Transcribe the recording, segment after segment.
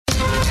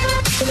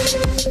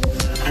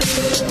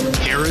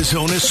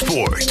Arizona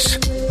Sports,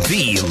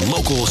 the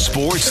local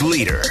sports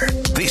leader.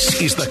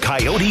 This is the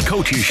Coyote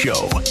Coaches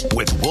Show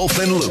with Wolf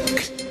and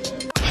Luke.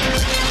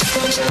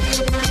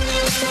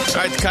 All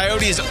right, the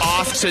Coyotes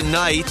off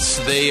tonight.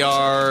 They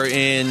are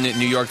in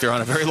New York. They're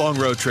on a very long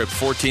road trip,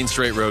 14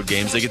 straight road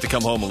games. They get to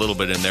come home a little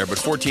bit in there, but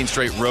 14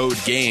 straight road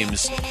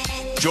games.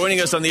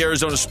 Joining us on the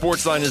Arizona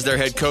Sports Line is their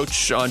head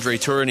coach, Andre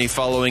Tourigny,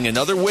 following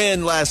another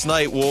win last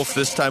night, Wolf,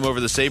 this time over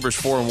the Sabres,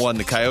 4-1.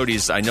 The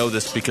Coyotes, I know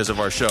this because of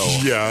our show,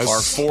 yes, are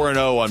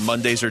 4-0 on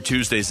Mondays or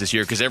Tuesdays this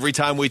year, because every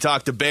time we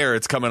talk to Bear,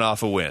 it's coming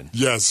off a win.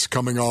 Yes,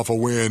 coming off a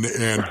win.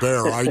 And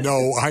Bear, I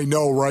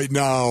know right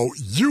now,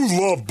 you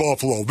love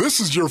Buffalo. This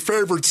is your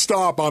favorite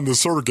stop on the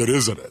circuit,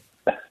 isn't it?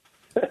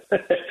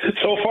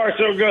 So far,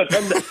 so good.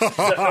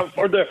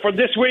 For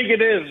this week,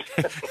 it is.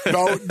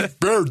 Now,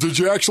 Bear, did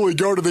you actually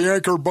go to the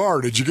Anchor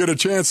Bar? Did you get a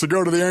chance to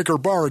go to the Anchor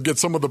Bar and get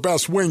some of the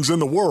best wings in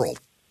the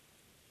world?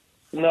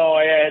 No,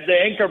 the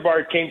Anchor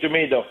Bar came to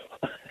me, though.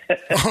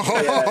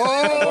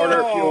 I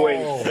ordered a few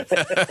wings.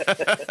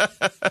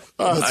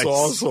 That's nice.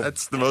 Awesome.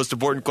 That's the most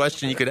important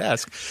question you could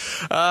ask.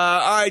 All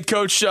right,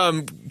 Coach,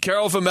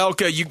 Karel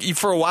Vejmelka, you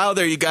for a while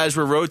there, you guys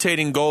were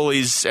rotating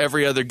goalies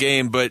every other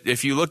game, but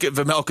if you look at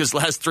Vejmelka's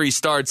last 3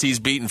 starts, he's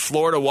beaten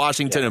Florida,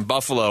 Washington, and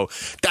Buffalo.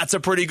 That's a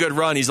pretty good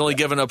run. He's only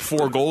given up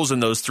 4 goals in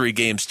those 3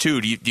 games,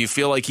 too. Do you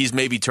feel like he's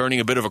maybe turning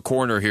a bit of a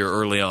corner here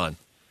early on?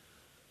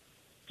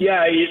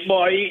 Yeah,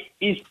 Veg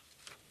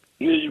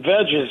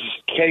is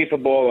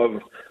capable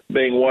of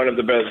being one of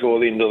the best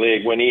goalies in the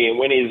league. When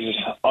he's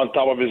on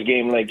top of his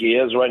game like he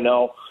is right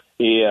now,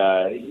 he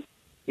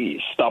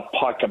stopped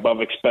puck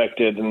above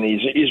expected, and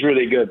he's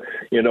really good.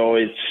 You know,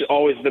 it's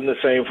always been the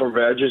same for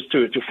Veg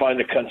to find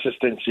the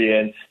consistency,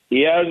 and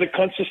he has a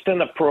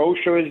consistent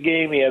approach to his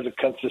game. He has a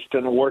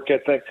consistent work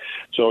ethic,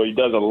 so he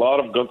does a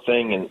lot of good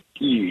things, and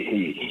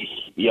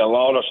he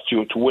allowed us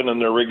to win on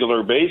a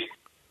regular basis.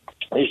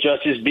 It's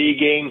just his B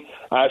game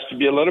has to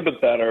be a little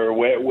bit better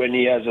when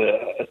he has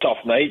a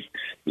tough night.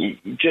 He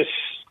just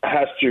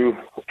has to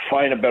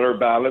find a better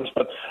balance.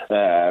 But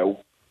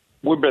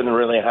we've been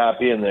really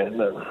happy in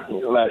the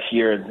last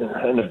year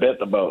and a bit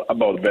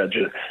about Veg.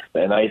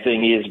 And I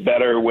think he is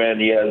better when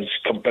he has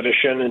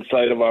competition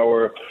inside of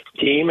our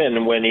team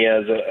and when he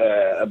has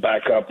a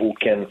backup who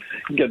can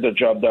get the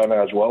job done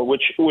as well,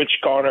 which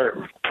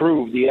Connor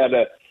proved. He had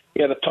a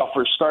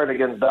tougher start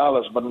against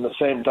Dallas, but at the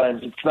same time,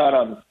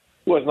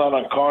 it was not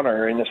on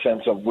Connor in the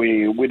sense of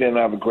we didn't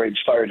have a great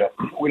start.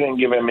 We didn't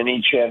give him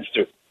any chance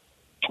to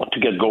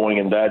get going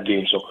in that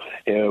game. So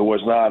it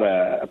was not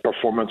a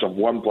performance of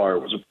one player. It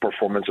was a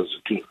performance as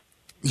a team.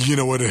 You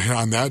know what?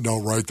 On that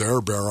note right there,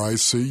 Bear, I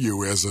see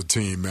you as a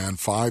team, man.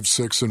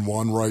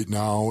 5-6-1 right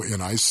now,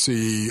 and I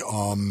see.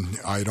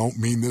 I don't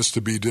mean this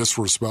to be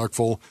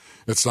disrespectful.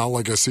 It's not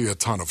like I see a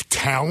ton of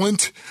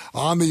talent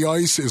on the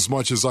ice as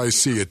much as I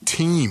see a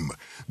team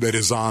that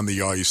is on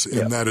the ice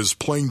and that is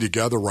playing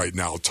together right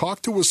now.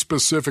 Talk to us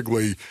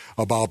specifically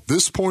about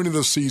this point of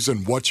the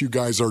season, what you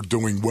guys are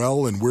doing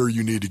well, and where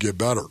you need to get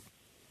better.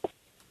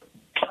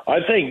 I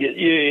think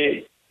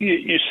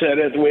you said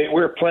it.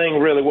 We're playing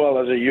really well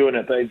as a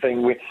unit. I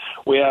think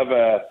we had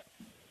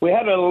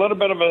a little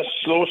bit of a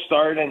slow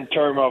start in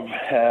terms of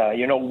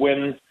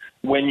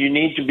when you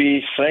need to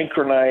be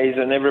synchronized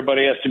and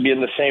everybody has to be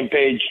on the same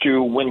page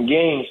to win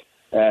games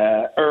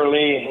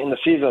early in the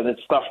season.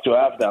 It's tough to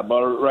have that,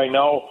 but right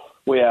now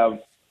we have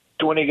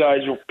 20 guys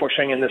who are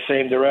pushing in the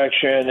same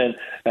direction,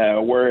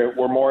 and we're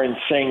more in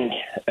sync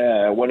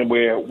when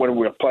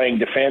we're playing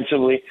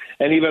defensively,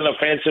 and even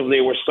offensively,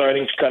 we're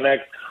starting to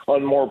connect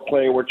on more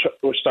play.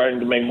 We're starting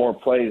to make more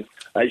plays.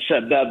 I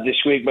said that this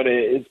week, but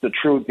it's the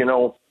truth. You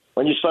know,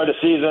 when you start a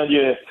season,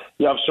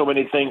 you have so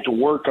many things to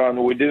work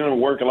on. We didn't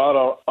work a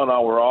lot on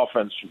our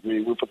offense.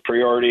 We put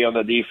priority on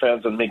the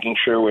defense and making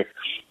sure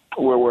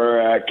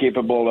we're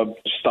capable of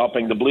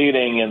stopping the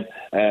bleeding.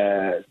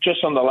 And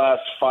just on the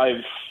last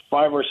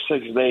five or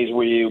 6 days,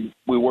 we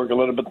work a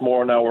little bit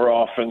more on our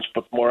offense,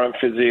 put more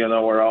emphasis on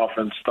our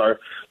offense, start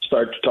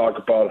to talk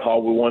about how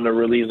we want to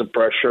release the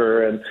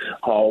pressure and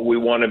how we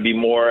want to be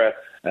more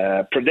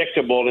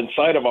predictable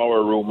inside of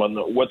our room on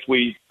what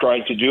we're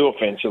trying to do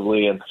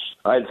offensively. And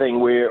I think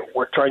we're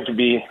trying to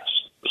be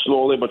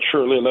slowly but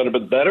surely a little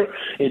bit better.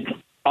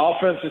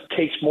 Offense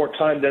takes more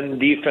time than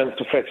defense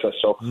to fix us.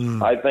 So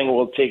I think it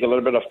will take a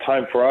little bit of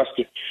time for us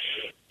to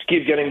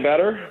keep getting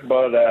better.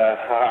 But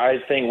I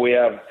think we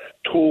have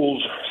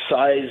tools,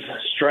 size,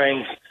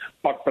 strength,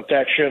 puck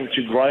protection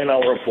to grind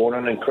our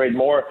opponent and create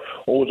more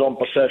ozone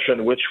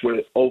possession, which will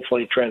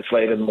hopefully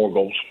translate in more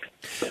goals.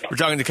 We're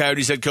talking to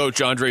Coyotes head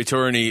coach Andre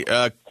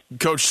Tourigny.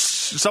 Coach,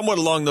 somewhat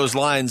along those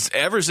lines,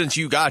 ever since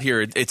you got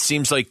here, it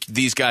seems like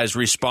these guys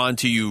respond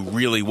to you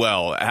really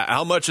well.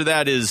 How much of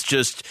that is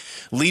just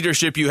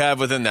leadership you have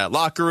within that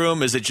locker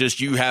room? Is it just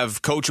you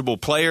have coachable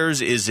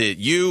players? Is it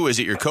you? Is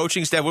it your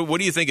coaching staff? What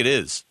do you think it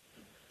is?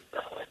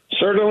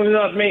 Certainly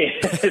not me.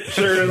 It's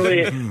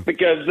certainly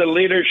because the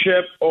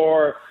leadership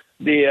or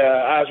the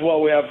as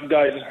well, we have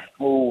guys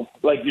who,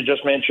 like you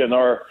just mentioned,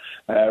 are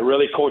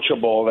really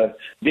coachable. And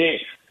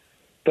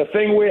the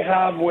thing we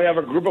have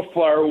a group of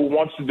players who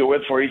wants to do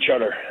it for each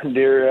other.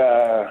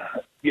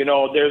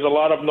 There's a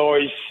lot of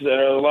noise.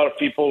 There are a lot of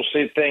people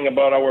say things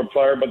about our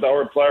player, but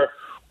our player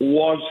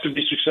wants to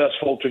be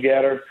successful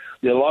together.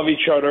 They love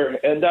each other,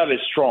 and that is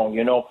strong.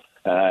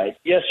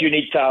 Yes, you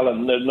need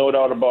talent. There's no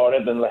doubt about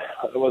it. And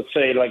let's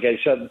say, like I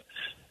said,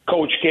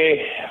 Coach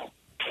K,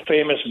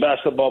 famous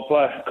basketball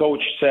player,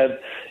 coach, said,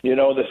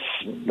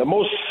 the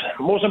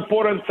most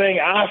important thing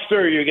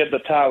after you get the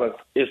talent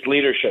is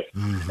leadership.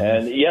 Mm-hmm.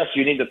 And yes,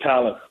 you need the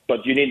talent,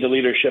 but you need the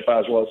leadership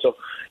as well. So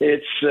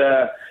it's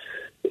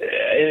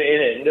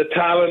the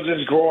talent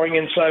is growing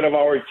inside of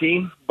our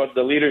team, but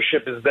the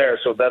leadership is there.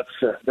 So that's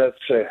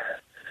a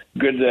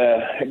good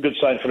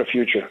sign for the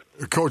future.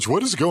 Coach,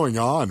 what is going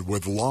on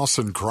with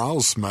Lawson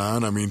Crouse,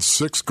 man? I mean,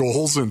 6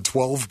 goals in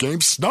 12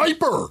 games.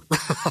 Sniper!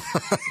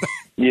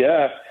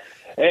 Yeah.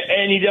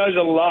 And he does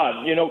a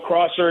lot.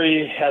 Crosser,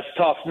 he has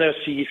toughness.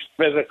 He's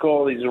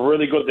physical. He's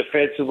really good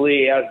defensively.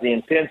 He has the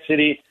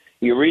intensity.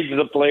 He reads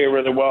the play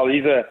really well.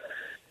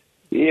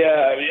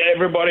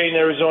 Everybody in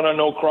Arizona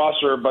know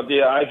Crosser, but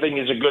I think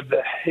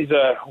he's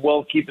a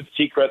well-kept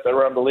secret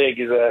around the league.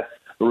 He's a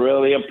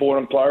really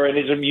important player, and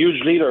he's a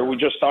huge leader. We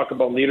just talked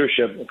about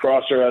leadership.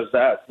 Crosser has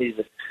that. He's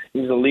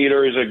a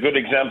leader. He's a good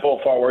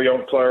example for our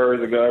young players.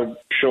 The guy who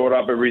showed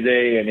up every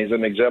day, and he's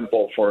an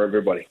example for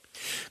everybody.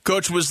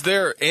 Coach, was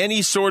there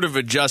any sort of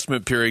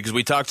adjustment period? Because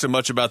we talked so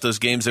much about those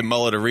games at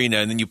Mullet Arena,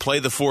 and then you play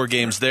the 4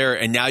 games there,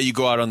 and now you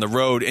go out on the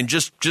road, and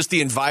just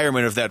the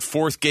environment of that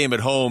 4th game at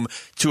home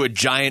to a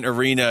giant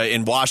arena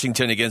in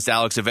Washington against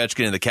Alex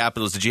Ovechkin and the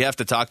Capitals. Did you have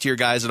to talk to your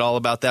guys at all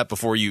about that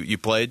before you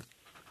played?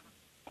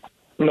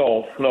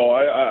 No.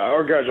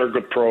 Our guys are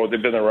good pro. They've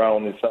been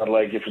around. It's not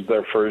like if it's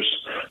their first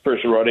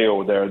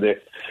rodeo there.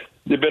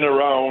 They've been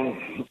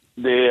around.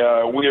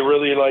 We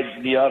really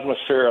like the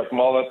atmosphere at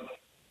Mullet.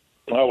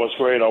 That was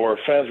great. Our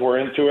fans were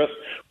into it.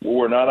 We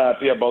were not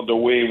happy about the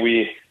way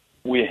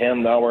we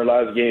handled our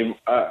last game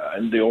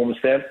in the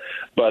homestand,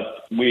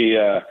 but we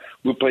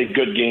played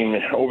good game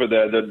over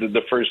there.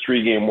 The first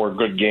 3 games were a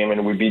good game,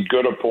 and we beat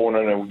good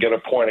opponent, and we get a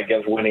point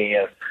against winning.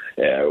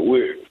 And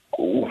we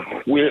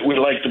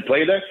like to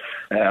play there.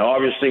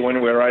 Obviously,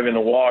 when we arrive in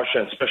the Wash,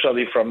 and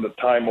especially from the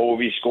time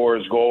Ovi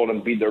scores goal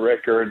and beat the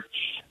record,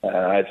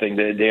 I think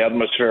the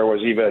atmosphere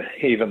was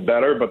even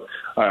better. But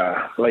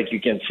like you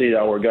can see,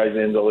 our guys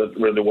handled it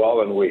really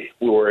well, and we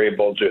were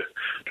able to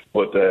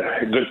put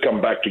a good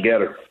comeback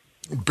together.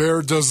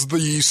 Bear, does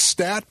the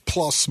stat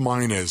plus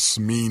minus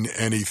mean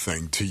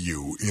anything to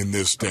you in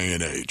this day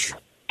and age?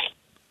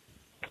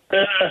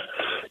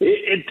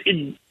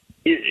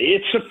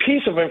 It's a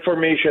piece of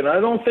information. I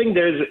don't think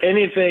there's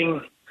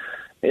anything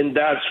in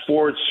that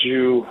sports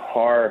you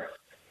are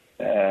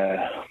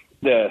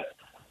the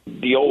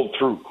old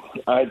truth.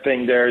 I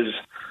think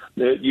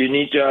you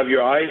need to have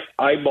your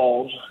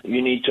eyeballs.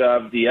 You need to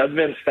have the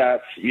advanced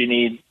stats. You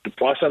need the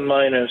plus and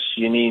minus.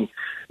 You need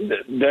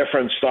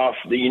different stuff.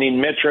 You need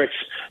metrics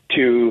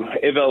to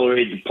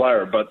evaluate the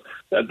player. But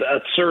at a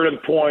certain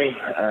point,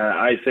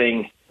 I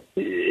think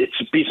it's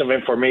a piece of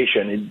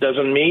information. It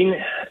doesn't mean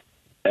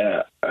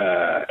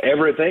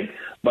everything,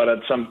 but at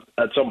some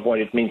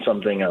point it means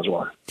something as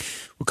well.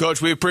 Well,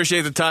 Coach, we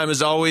appreciate the time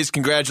as always.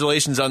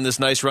 Congratulations on this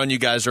nice run you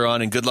guys are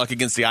on, and good luck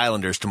against the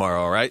Islanders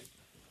tomorrow, all right?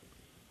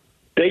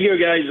 Thank you,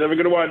 guys. Have a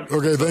good one.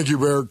 Okay, thank you,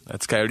 Bear.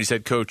 That's Coyotes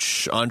head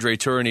coach Andre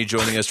Tourigny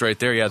joining us right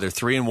there. Yeah, they're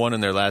 3-1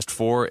 in their last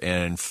 4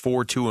 and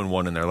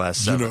 4-2-1 in their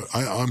last 7.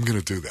 I'm going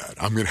to do that.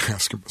 I'm going to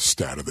ask him a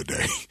stat of the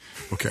day.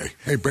 Okay.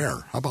 Hey,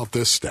 Bear, how about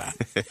this stat?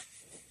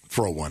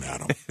 Throw one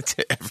at him.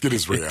 Get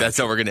his reaction. That's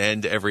how we're going to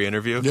end every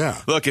interview?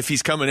 Yeah. Look, if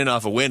he's coming in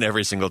off a win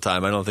every single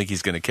time, I don't think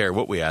he's going to care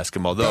what we ask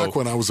him. Although, back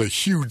when I was a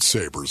huge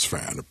Sabres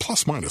fan,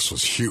 plus minus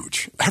was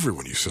huge.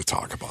 Everyone used to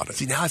talk about it.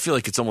 See, now I feel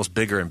like it's almost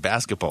bigger in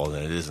basketball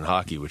than it is in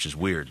hockey, which is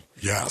weird.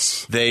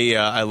 Yes.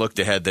 I looked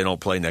ahead. They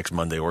don't play next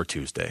Monday or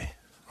Tuesday.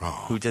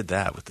 Oh. Who did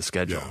that with the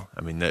schedule? Yeah.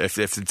 I mean, if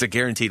it's a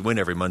guaranteed win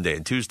every Monday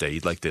and Tuesday,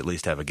 you'd like to at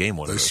least have a game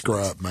one. They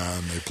scrap,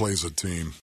 man. They play as a team.